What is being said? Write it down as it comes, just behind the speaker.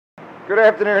Good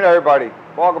afternoon, everybody.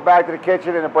 Welcome back to the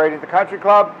kitchen in the Brady at the Country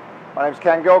Club. My name is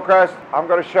Ken Gilchrist. I'm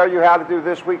going to show you how to do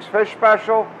this week's fish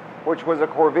special, which was a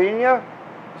Corvina.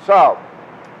 So,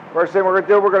 first thing we're going to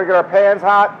do, we're going to get our pans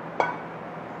hot.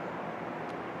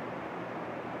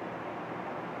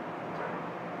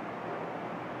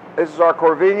 This is our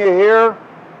Corvina here.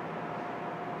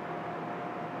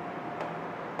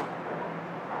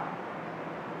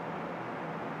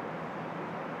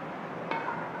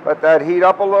 Let that heat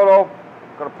up a little.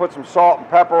 I'm going to put some salt and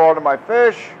pepper onto my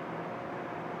fish.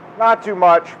 Not too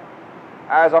much,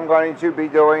 as I'm going to be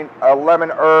doing a lemon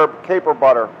herb caper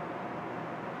butter.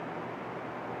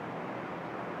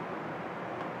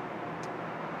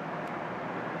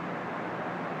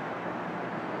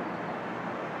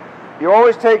 You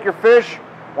always take your fish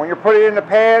when you're putting it in the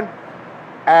pan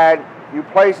and you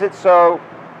place it so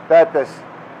that the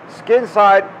skin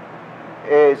side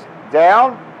is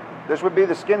down. This would be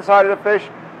the skin side of the fish.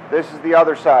 This is the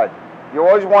other side. You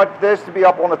always want this to be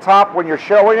up on the top when you're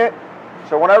showing it.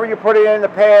 So whenever you put it in the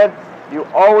pan, you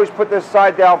always put this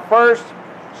side down first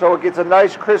so it gets a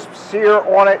nice crisp sear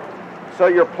on it so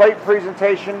your plate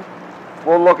presentation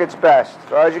will look its best.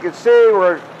 So as you can see,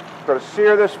 we're going to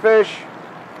sear this fish.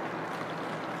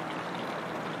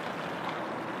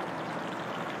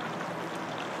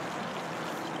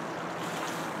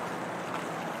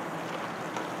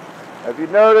 If you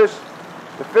notice,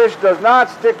 the fish does not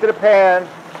stick to the pan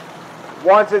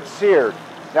once it's seared.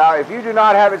 Now, if you do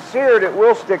not have it seared, it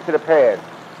will stick to the pan.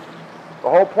 The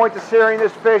whole point of searing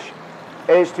this fish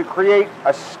is to create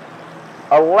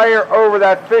a layer over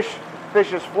that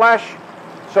fish's flesh,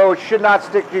 so it should not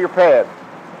stick to your pan.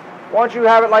 Once you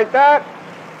have it like that,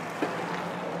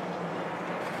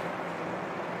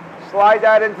 slide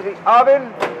that into the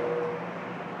oven.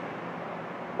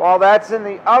 While that's in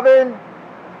the oven,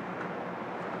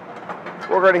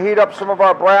 we're going to heat up some of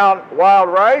our brown wild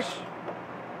rice.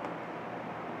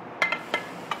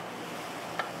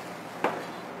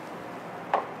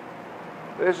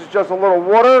 This is just a little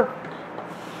water.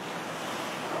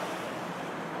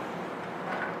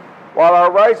 While our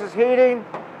rice is heating,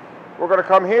 we're going to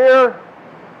come here.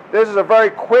 This is a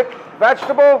very quick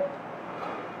vegetable.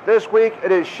 This week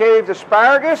it is shaved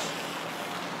asparagus,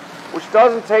 which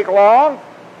doesn't take long.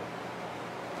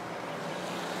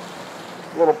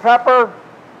 A little pepper,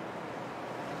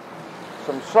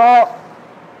 some salt.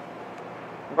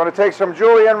 I'm going to take some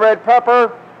julienne red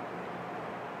pepper,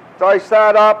 dice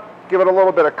that up, give it a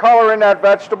little bit of color in that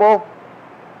vegetable.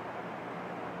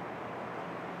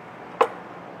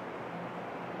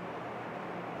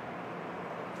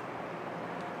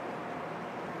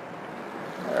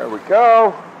 There we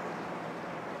go.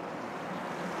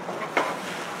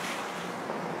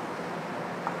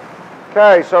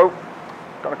 Okay, so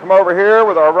going to come over here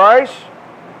with our rice.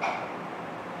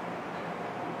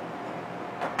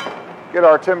 Get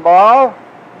our timbale.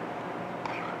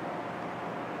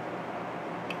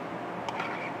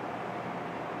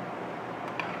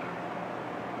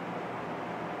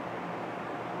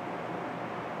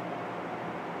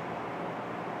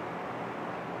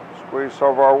 Squeeze some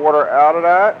of our water out of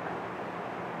that.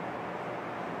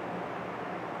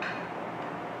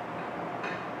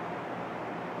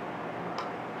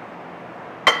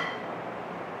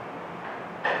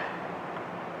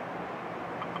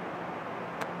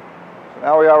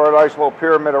 Now we have our nice little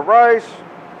pyramid of rice.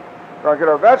 We're going to get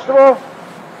our vegetable.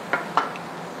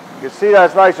 You can see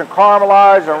that's nice and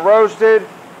caramelized and roasted.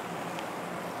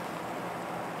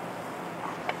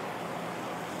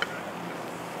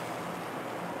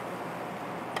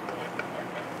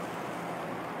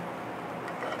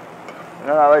 And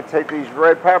then I like to take these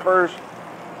red peppers,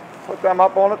 put them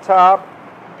up on the top.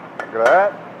 Look at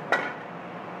that.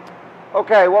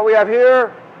 Okay, what we have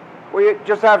here, we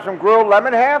just have some grilled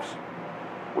lemon halves.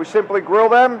 We simply grill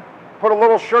them, put a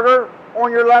little sugar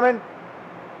on your lemon,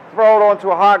 throw it onto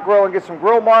a hot grill and get some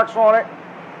grill marks on it.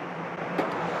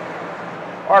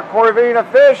 Our Corvina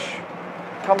fish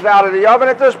comes out of the oven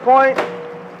at this point.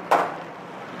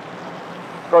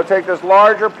 Go take this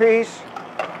larger piece,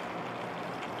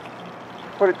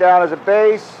 put it down as a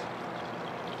base.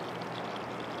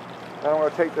 Then I'm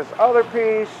going to take this other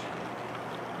piece,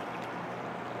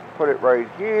 put it right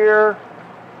here.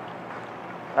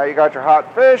 Now you got your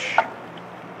hot fish.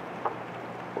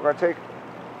 We're going to take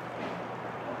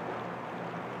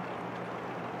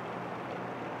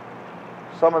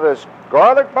some of this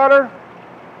garlic butter.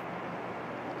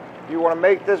 You want to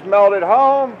make this melt at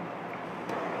home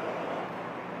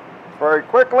very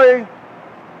quickly.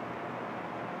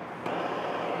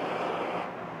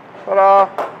 Ta-da!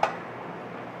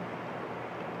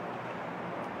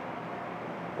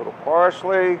 Little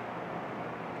parsley.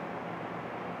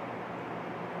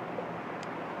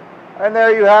 And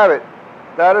there you have it.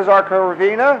 That is our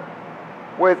Corvina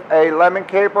with a lemon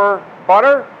caper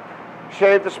butter,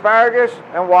 shaved asparagus,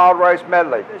 and wild rice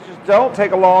medley. Dishes don't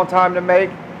take a long time to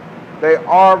make. They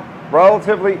are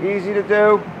relatively easy to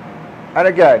do. And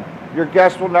again, your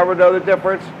guests will never know the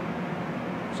difference.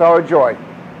 So enjoy.